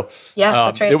 right? So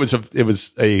that's right. It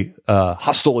was a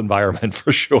hostile environment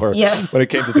for sure. Yes. When it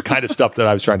came to the kind of stuff that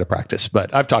I was trying to practice,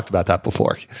 but I've talked about that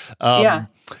before.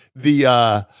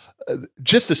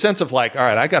 Just the sense of like, all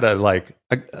right, I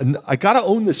gotta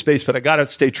own this space, but I gotta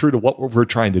stay true to what we're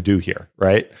trying to do here,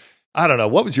 right? I don't know.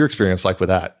 What was your experience like with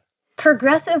that?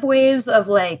 Progressive waves of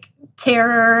like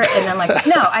terror, and then like,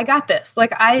 no, I got this.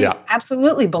 Like I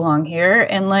absolutely belong here.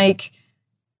 And like,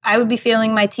 I would be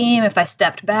feeling my team if I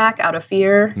stepped back out of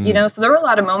fear, So there were a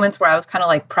lot of moments where I was kind of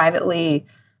like privately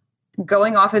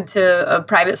going off into a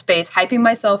private space, hyping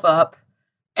myself up,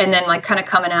 and then like kind of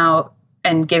coming out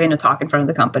and giving a talk in front of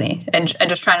the company and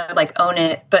just trying to like own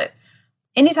it. But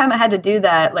anytime I had to do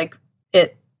that, like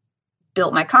it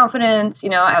built my confidence.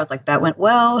 I was like, that went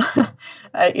well.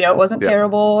 It wasn't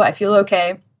terrible. I feel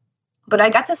okay. But I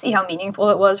got to see how meaningful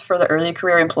it was for the early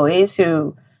career employees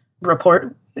who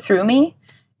report through me.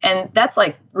 And that's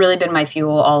like really been my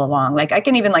fuel all along. Like I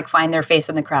can even like find their face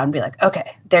in the crowd and be like, okay,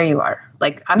 there you are.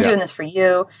 Like I'm doing this for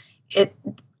you. It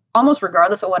almost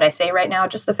regardless of what I say right now,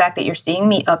 just the fact that you're seeing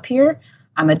me up here,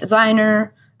 I'm a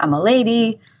designer, I'm a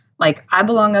lady, like I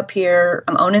belong up here,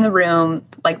 I'm owning the room.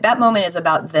 Like that moment is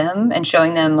about them and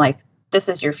showing them like, this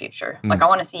is your future. Like I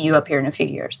want to see you up here in a few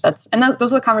years. Those are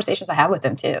the conversations I have with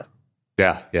them too.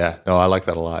 Yeah. No, I like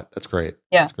that a lot. That's great.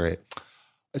 Yeah. That's great.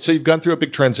 So you've gone through a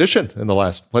big transition in the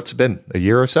last, what's it been, a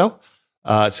year or so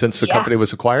since the company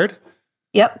was acquired?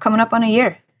 Yep. Coming up on a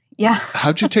year. Yeah.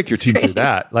 How'd you take your team through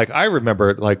that? Like I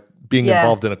remember like being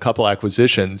involved in a couple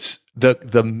acquisitions,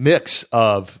 the mix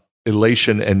of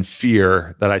elation and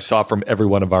fear that I saw from every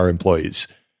one of our employees.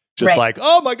 Just like,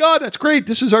 oh my God, that's great.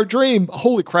 This is our dream.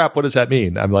 Holy crap. What does that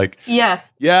mean? I'm like, yeah,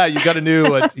 you got a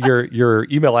new, your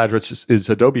email address is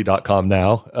adobe.com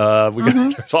now.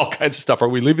 There's all kinds of stuff. Are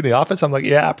we leaving the office? I'm like,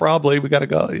 yeah, probably. We got to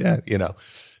go. Yeah.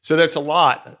 So there's a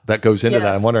lot that goes into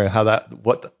that. I'm wondering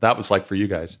what that was like for you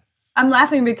guys. I'm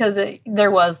laughing because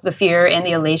there was the fear and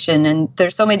the elation, and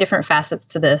there's so many different facets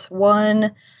to this.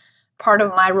 One part of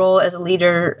my role as a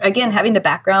leader, again, having the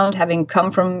background, having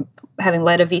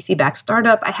led a VC-backed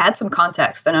startup, I had some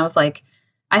context. And I was like,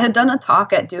 I had done a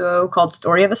talk at Duo called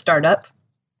Story of a Startup.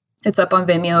 It's up on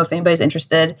Vimeo if anybody's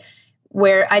interested,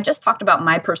 where I just talked about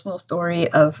my personal story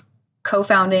of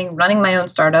co-founding, running my own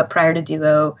startup prior to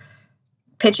Duo,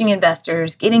 pitching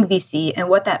investors, getting VC, and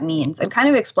what that means, and kind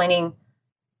of explaining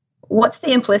what's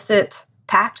the implicit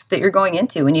pact that you're going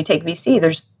into when you take VC.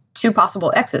 There's two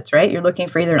possible exits, right? You're looking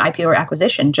for either an IPO or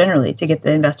acquisition generally to get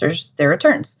the investors their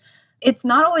returns. It's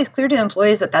not always clear to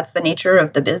employees that that's the nature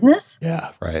of the business.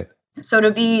 Yeah, right. So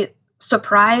to be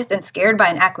surprised and scared by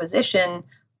an acquisition,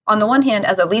 on the one hand,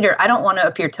 as a leader, I don't want to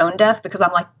appear tone deaf because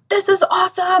I'm like, this is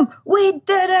awesome. We did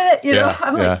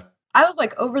it. I was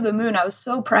like over the moon. I was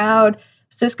so proud.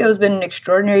 Cisco has been an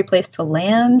extraordinary place to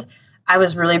land. I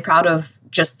was really proud of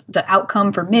just the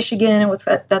outcome for Michigan and what's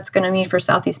that's going to mean for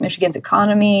Southeast Michigan's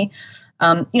economy.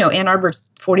 Ann Arbor's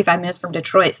 45 minutes from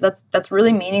Detroit. So that's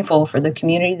really meaningful for the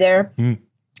community there.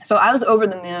 So I was over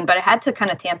the moon, but I had to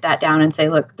kind of tamp that down and say,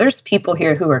 look, there's people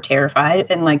here who are terrified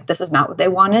and like, this is not what they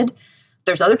wanted.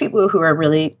 There's other people who are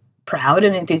really proud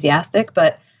and enthusiastic,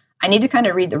 but I need to kind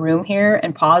of read the room here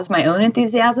and pause my own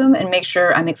enthusiasm and make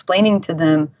sure I'm explaining to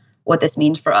them what this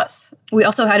means for us. We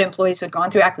also had employees who had gone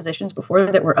through acquisitions before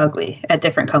that were ugly at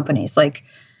different companies, like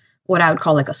what I would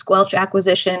call like a squelch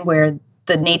acquisition, where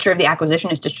the nature of the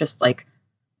acquisition is to just like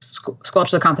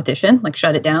squelch the competition, like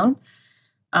shut it down.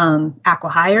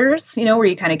 Acqui-hires, where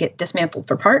you kind of get dismantled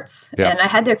for parts. Yeah. And I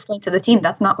had to explain to the team,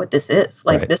 that's not what this is.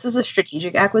 Like, This is a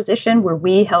strategic acquisition where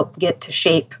we help get to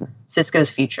shape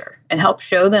Cisco's future and help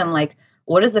show them, like,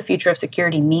 what does the future of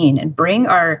security mean, and bring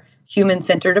our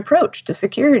human-centered approach to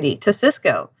security to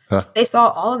Cisco. They saw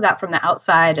all of that from the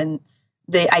outside, and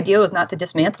the idea was not to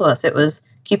dismantle us. It was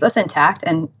keep us intact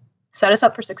and set us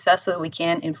up for success so that we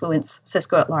can influence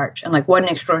Cisco at large. And like, what an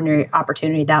extraordinary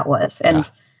opportunity that was.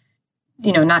 And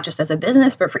not just as a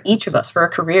business, but for each of us, for our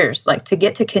careers, like to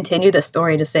get to continue the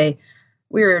story, to say,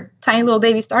 we were a tiny little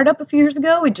baby startup a few years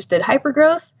ago. We just did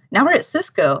hypergrowth. Now we're at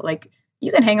Cisco. Like,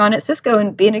 you can hang on at Cisco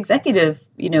and be an executive,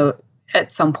 at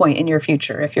some point in your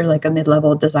future, if you're like a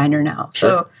mid-level designer now. Sure.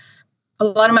 So a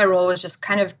lot of my role was just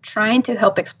kind of trying to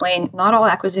help explain not all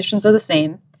acquisitions are the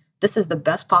same. This is the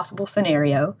best possible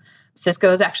scenario.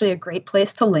 Cisco is actually a great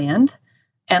place to land,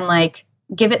 and like,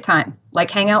 give it time,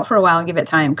 like hang out for a while and give it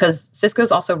time. Because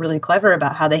Cisco's also really clever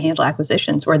about how they handle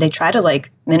acquisitions, where they try to like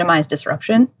minimize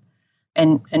disruption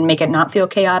and make it not feel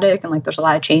chaotic. And like, there's a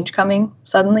lot of change coming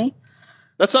suddenly.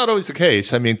 That's not always the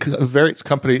case. I mean,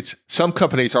 some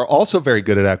companies are also very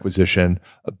good at acquisition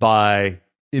by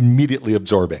immediately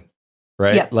absorbing,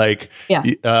 right? Yeah. Like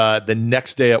the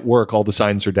next day at work, all the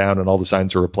signs are down and all the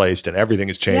signs are replaced and everything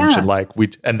has changed.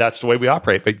 And and that's the way we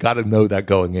operate, but you got to know that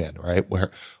going in, right?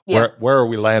 Where are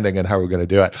we landing and how are we going to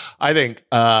do it? I think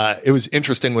it was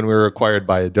interesting when we were acquired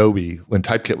by Adobe, when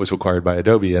Typekit was acquired by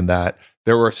Adobe, in that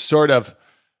there were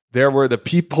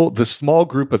the small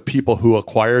group of people who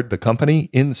acquired the company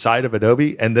inside of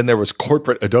Adobe, and then there was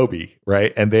corporate Adobe,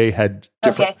 right? And they had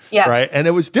different, right? And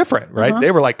it was different, right?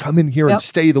 They were like, come in here and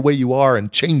stay the way you are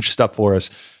and change stuff for us.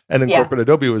 And then corporate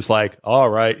Adobe was like, all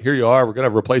right, here you are. We're going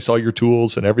to replace all your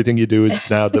tools, and everything you do is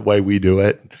now the way we do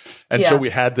it. And so we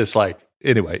had this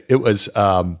anyway, it was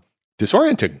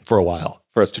disorienting for a while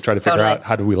for us to try to figure out,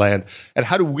 how do we land and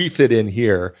how do we fit in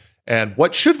here, and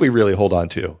what should we really hold on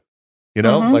to?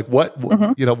 Like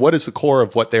what is the core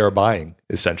of what they are buying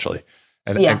essentially?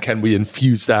 And can we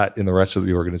infuse that in the rest of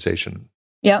the organization?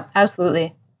 Yeah,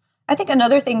 absolutely. I think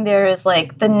another thing there is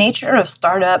like the nature of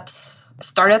startups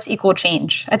equal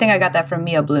change. I think I got that from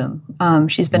Mia Bloom.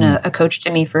 She's been a coach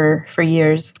to me for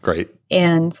years. Great.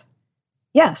 And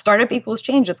startup equals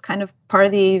change. It's kind of part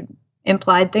of the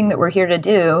implied thing that we're here to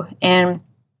do. And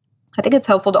I think it's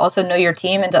helpful to also know your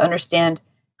team and to understand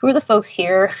who are the folks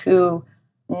here who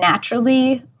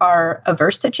naturally are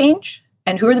averse to change,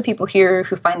 and who are the people here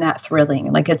who find that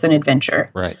thrilling, like it's an adventure.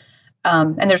 Right.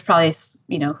 And there's probably,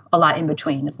 a lot in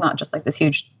between. It's not just like this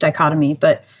huge dichotomy,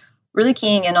 but really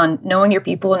keying in on knowing your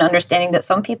people and understanding that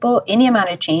some people, any amount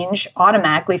of change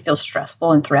automatically feels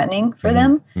stressful and threatening for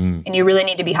them. And you really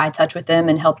need to be high touch with them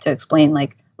and help to explain,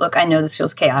 like, look, I know this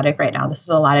feels chaotic right now. This is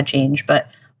a lot of change,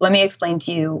 but let me explain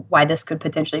to you why this could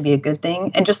potentially be a good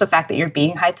thing. And just the fact that you're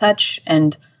being high touch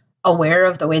and aware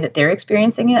of the way that they're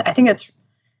experiencing it. I think it's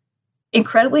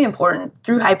incredibly important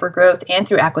through hypergrowth and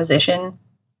through acquisition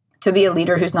to be a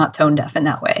leader who's not tone deaf in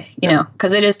that way, you know,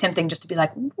 because it is tempting just to be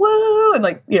like, whoa, and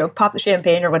like, you know, pop the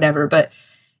champagne or whatever. But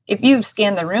if you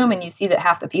scan the room and you see that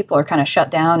half the people are kind of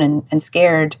shut down and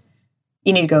scared,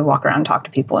 you need to go walk around and talk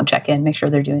to people and check in, make sure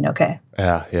they're doing okay.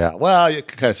 Yeah. Well, you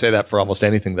can kind of say that for almost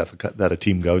anything that a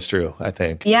team goes through, I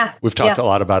think. Yeah. We've talked a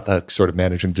lot about the sort of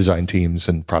managing design teams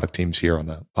and product teams here on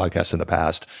the podcast in the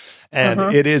past. And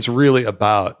it is really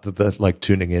about the like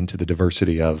tuning into the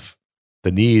diversity of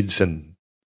the needs and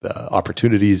the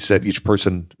opportunities that each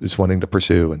person is wanting to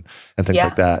pursue and things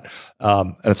like that.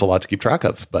 And it's a lot to keep track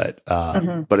of, but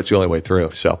it's the only way through.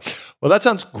 So, well, that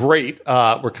sounds great.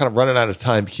 We're kind of running out of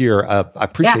time here. I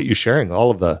appreciate you sharing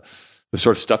all of the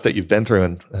sort of stuff that you've been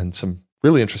through and some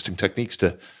really interesting techniques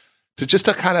to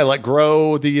kind of like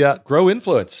grow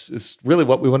influence is really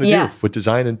what we want to do with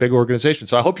design in big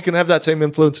organizations. So I hope you can have that same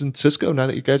influence in Cisco now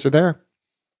that you guys are there.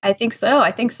 I think so.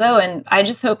 And I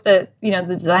just hope that, you know,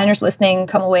 the designers listening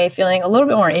come away feeling a little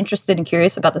bit more interested and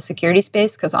curious about the security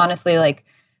space. Because honestly, like,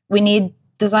 we need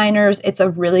designers. It's a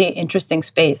really interesting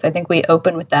space. I think we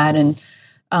open with that. And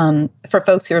for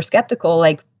folks who are skeptical,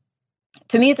 like,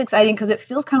 to me, it's exciting because it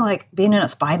feels kind of like being in a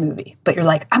spy movie. But you're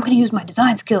like, I'm going to use my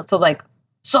design skills to like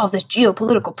solve this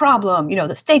geopolitical problem. You know,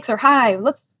 the stakes are high.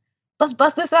 Let's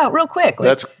bust this out real quick. Like,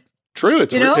 that's true.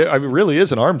 It's, I mean, really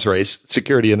is an arms race,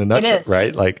 security in a nutshell,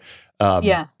 right? Like,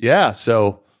 yeah.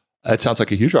 So it sounds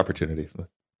like a huge opportunity.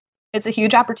 It's a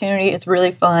huge opportunity. It's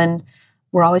really fun.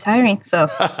 We're always hiring. So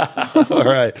all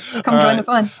right. Come join the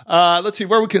fun. Let's see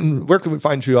where can we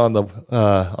find you on the,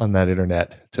 on that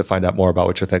internet to find out more about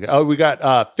what you're thinking. Oh, we got,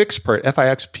 Fixpert,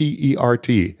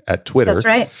 Fixpert at Twitter. That's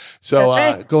right.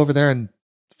 So, go over there and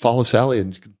follow Sally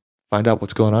and you can find out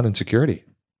what's going on in security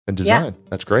and design. Yeah.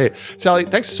 That's great. Sally,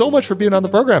 thanks so much for being on the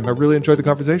program. I really enjoyed the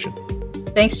conversation.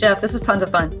 Thanks, Jeff. This was tons of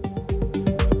fun.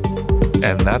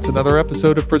 And that's another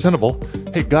episode of Presentable.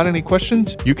 Hey, got any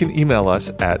questions? You can email us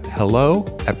at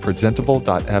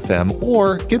hello@presentable.fm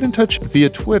or get in touch via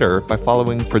Twitter by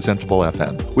following Presentable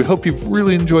FM. We hope you've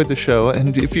really enjoyed the show.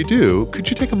 And if you do, could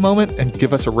you take a moment and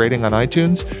give us a rating on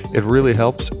iTunes? It really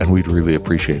helps and we'd really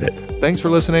appreciate it. Thanks for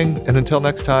listening. And until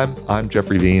next time, I'm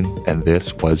Jeffrey Veen, and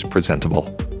this was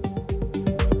Presentable.